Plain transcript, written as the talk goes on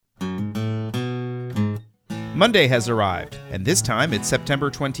Monday has arrived, and this time it's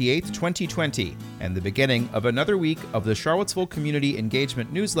September 28th, 2020, and the beginning of another week of the Charlottesville Community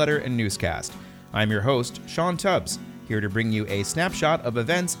Engagement Newsletter and Newscast. I'm your host, Sean Tubbs, here to bring you a snapshot of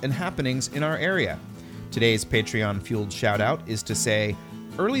events and happenings in our area. Today's Patreon-fueled shout-out is to say,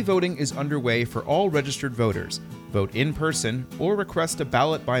 early voting is underway for all registered voters. Vote in person or request a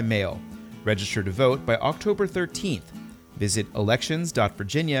ballot by mail. Register to vote by October 13th. Visit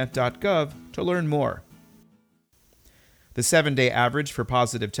elections.virginia.gov to learn more. The 7-day average for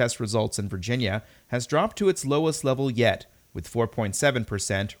positive test results in Virginia has dropped to its lowest level yet, with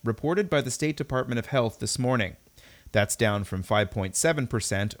 4.7% reported by the State Department of Health this morning. That's down from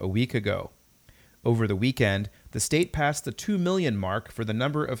 5.7% a week ago. Over the weekend, the state passed the 2 million mark for the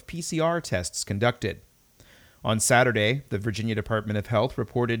number of PCR tests conducted. On Saturday, the Virginia Department of Health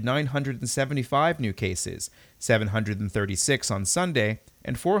reported 975 new cases, 736 on Sunday,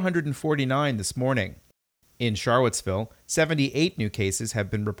 and 449 this morning. In Charlottesville, 78 new cases have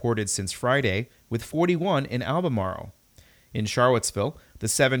been reported since Friday, with 41 in Albemarle. In Charlottesville, the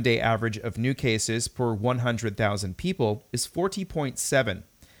 7-day average of new cases per 100,000 people is 40.7.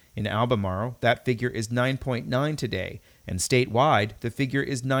 In Albemarle, that figure is 9.9 today, and statewide, the figure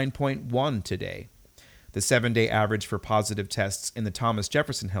is 9.1 today. The 7-day average for positive tests in the Thomas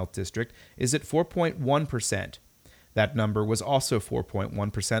Jefferson Health District is at 4.1%. That number was also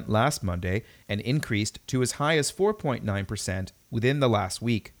 4.1% last Monday and increased to as high as 4.9% within the last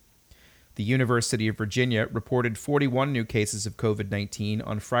week. The University of Virginia reported 41 new cases of COVID-19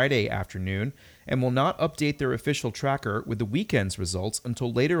 on Friday afternoon and will not update their official tracker with the weekend's results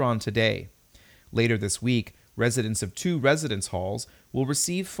until later on today. Later this week, residents of 2 residence halls will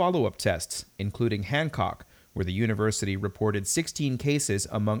receive follow-up tests, including Hancock, where the university reported 16 cases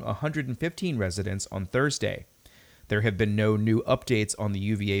among 115 residents on Thursday. There have been no new updates on the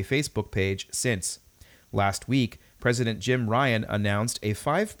UVA Facebook page since. Last week, President Jim Ryan announced a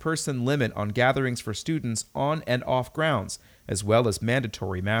 5-person limit on gatherings for students on and off grounds, as well as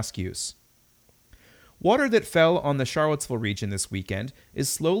mandatory mask use. Water that fell on the Charlottesville region this weekend is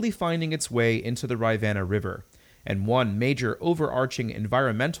slowly finding its way into the Rivanna River, and one major overarching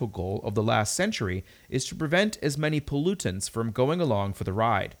environmental goal of the last century is to prevent as many pollutants from going along for the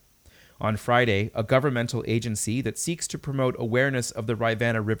ride. On Friday, a governmental agency that seeks to promote awareness of the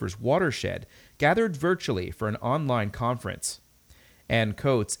Rivanna River's watershed gathered virtually for an online conference. Ann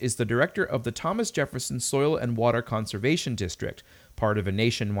Coates is the director of the Thomas Jefferson Soil and Water Conservation District, part of a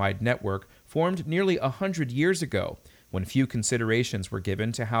nationwide network formed nearly 100 years ago, when few considerations were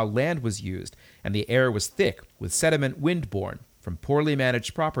given to how land was used and the air was thick with sediment windborne from poorly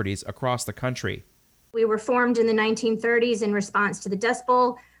managed properties across the country. We were formed in the 1930s in response to the Dust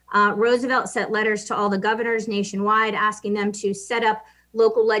Bowl. Roosevelt sent letters to all the governors nationwide asking them to set up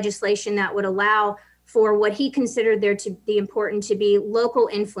local legislation that would allow for what he considered there to be important to be local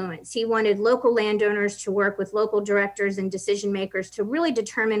influence. He wanted local landowners to work with local directors and decision makers to really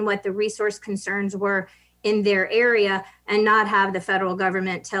determine what the resource concerns were in their area and not have the federal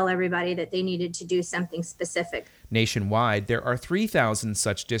government tell everybody that they needed to do something specific. Nationwide, there are 3,000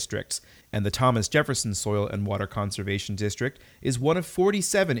 such districts, and the Thomas Jefferson Soil and Water Conservation District is one of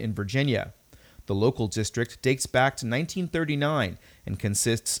 47 in Virginia. The local district dates back to 1939 and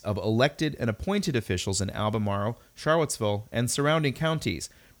consists of elected and appointed officials in Albemarle, Charlottesville, and surrounding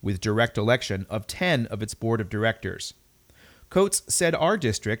counties, with direct election of 10 of its board of directors. Coates said our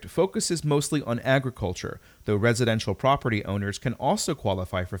district focuses mostly on agriculture, though residential property owners can also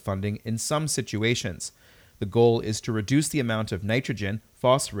qualify for funding in some situations. The goal is to reduce the amount of nitrogen,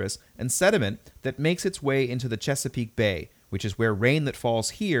 phosphorus, and sediment that makes its way into the Chesapeake Bay, which is where rain that falls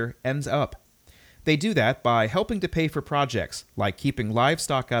here ends up. They do that by helping to pay for projects like keeping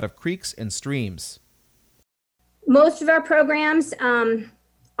livestock out of creeks and streams. Most of our programs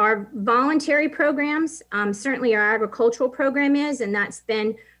are voluntary programs. Certainly our agricultural program is, and that's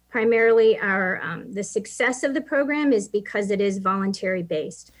been primarily the success of the program is because it is voluntary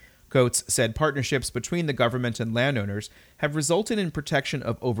based. Coates said partnerships between the government and landowners have resulted in protection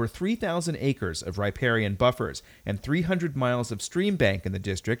of over 3,000 acres of riparian buffers and 300 miles of stream bank in the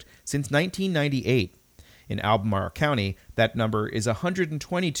district since 1998. In Albemarle County, that number is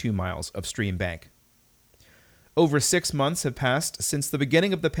 122 miles of stream bank. Over 6 months have passed since the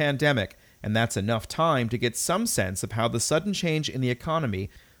beginning of the pandemic, and that's enough time to get some sense of how the sudden change in the economy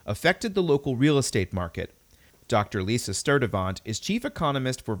affected the local real estate market. Dr. Lisa Sturdivant is chief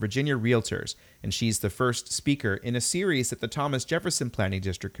economist for Virginia Realtors, and she's the first speaker in a series that the Thomas Jefferson Planning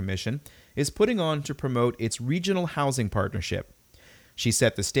District Commission is putting on to promote its regional housing partnership. She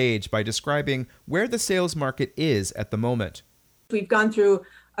set the stage by describing where the sales market is at the moment. We've gone through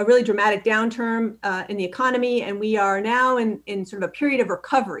a really dramatic downturn in the economy, and we are now in sort of a period of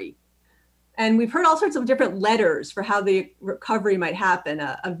recovery. And we've heard all sorts of different letters for how the recovery might happen,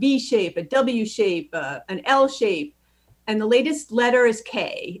 a V shape, a W shape, an L shape. And the latest letter is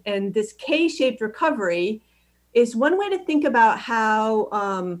K. And this K-shaped recovery is one way to think about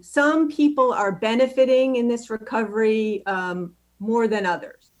how some people are benefiting in this recovery more than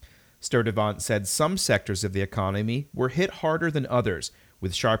others. Sturtevant said some sectors of the economy were hit harder than others,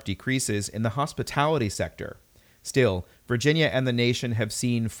 with sharp decreases in the hospitality sector. Still, Virginia and the nation have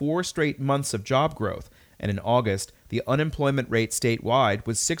seen 4 straight months of job growth, and in August, the unemployment rate statewide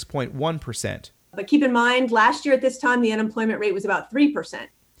was 6.1%. But keep in mind, last year at this time, the unemployment rate was about 3%.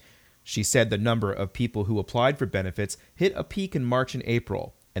 She said the number of people who applied for benefits hit a peak in March and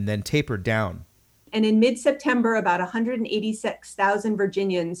April, and then tapered down. And in mid-September, about 186,000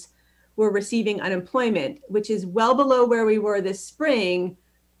 Virginians were receiving unemployment, which is well below where we were this spring,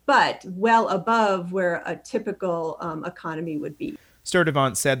 but well above where a typical economy would be.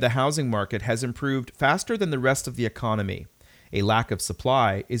 Sturtevant said the housing market has improved faster than the rest of the economy. A lack of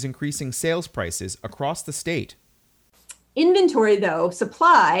supply is increasing sales prices across the state. Inventory, though,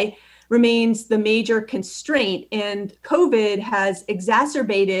 supply remains the major constraint, and COVID has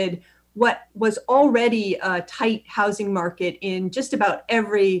exacerbated what was already a tight housing market in just about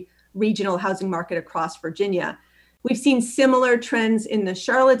every regional housing market across Virginia. We've seen similar trends in the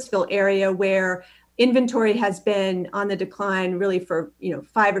Charlottesville area, where inventory has been on the decline really for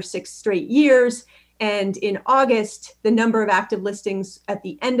 5 or 6 straight years. And in August, the number of active listings at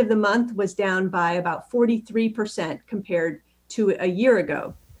the end of the month was down by about 43% compared to a year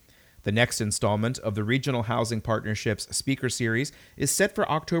ago. The next installment of the Regional Housing Partnership's speaker series is set for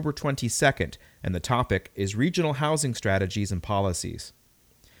October 22nd, and the topic is regional housing strategies and policies.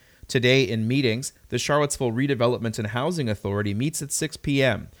 Today in meetings, the Charlottesville Redevelopment and Housing Authority meets at 6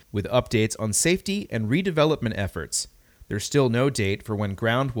 p.m. with updates on safety and redevelopment efforts. There's still no date for when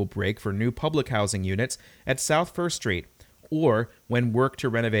ground will break for new public housing units at South First Street, or when work to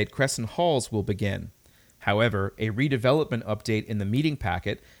renovate Crescent Halls will begin. However, a redevelopment update in the meeting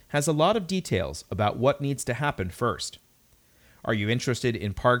packet has a lot of details about what needs to happen first. Are you interested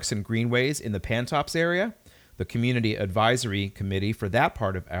in parks and greenways in the Pantops area? The Community Advisory Committee for that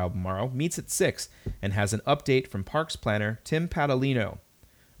part of Albemarle meets at 6 and has an update from Parks Planner Tim Padalino.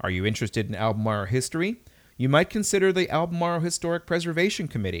 Are you interested in Albemarle history? You might consider the Albemarle Historic Preservation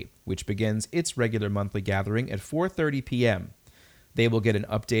Committee, which begins its regular monthly gathering at 4:30 p.m. They will get an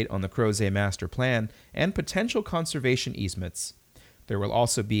update on the Crozet Master Plan and potential conservation easements. There will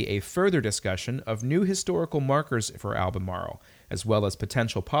also be a further discussion of new historical markers for Albemarle, as well as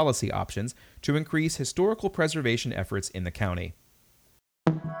potential policy options to increase historical preservation efforts in the county.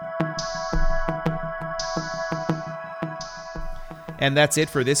 And that's it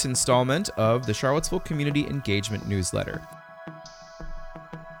for this installment of the Charlottesville Community Engagement Newsletter.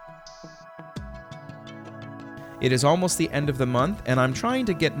 It is almost the end of the month, and I'm trying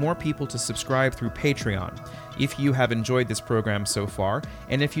to get more people to subscribe through Patreon. If you have enjoyed this program so far,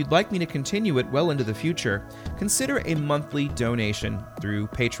 and if you'd like me to continue it well into the future, consider a monthly donation through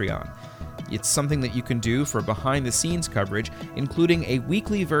Patreon. It's something that you can do for behind-the-scenes coverage, including a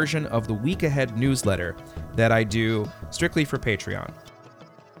weekly version of the Week Ahead newsletter that I do strictly for Patreon.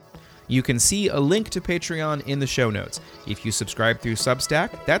 You can see a link to Patreon in the show notes. If you subscribe through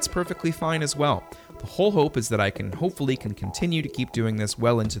Substack, that's perfectly fine as well. The whole hope is that I can hopefully continue to keep doing this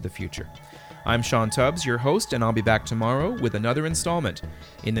well into the future. I'm Sean Tubbs, your host, and I'll be back tomorrow with another installment.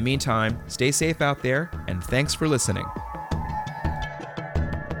 In the meantime, stay safe out there, and thanks for listening.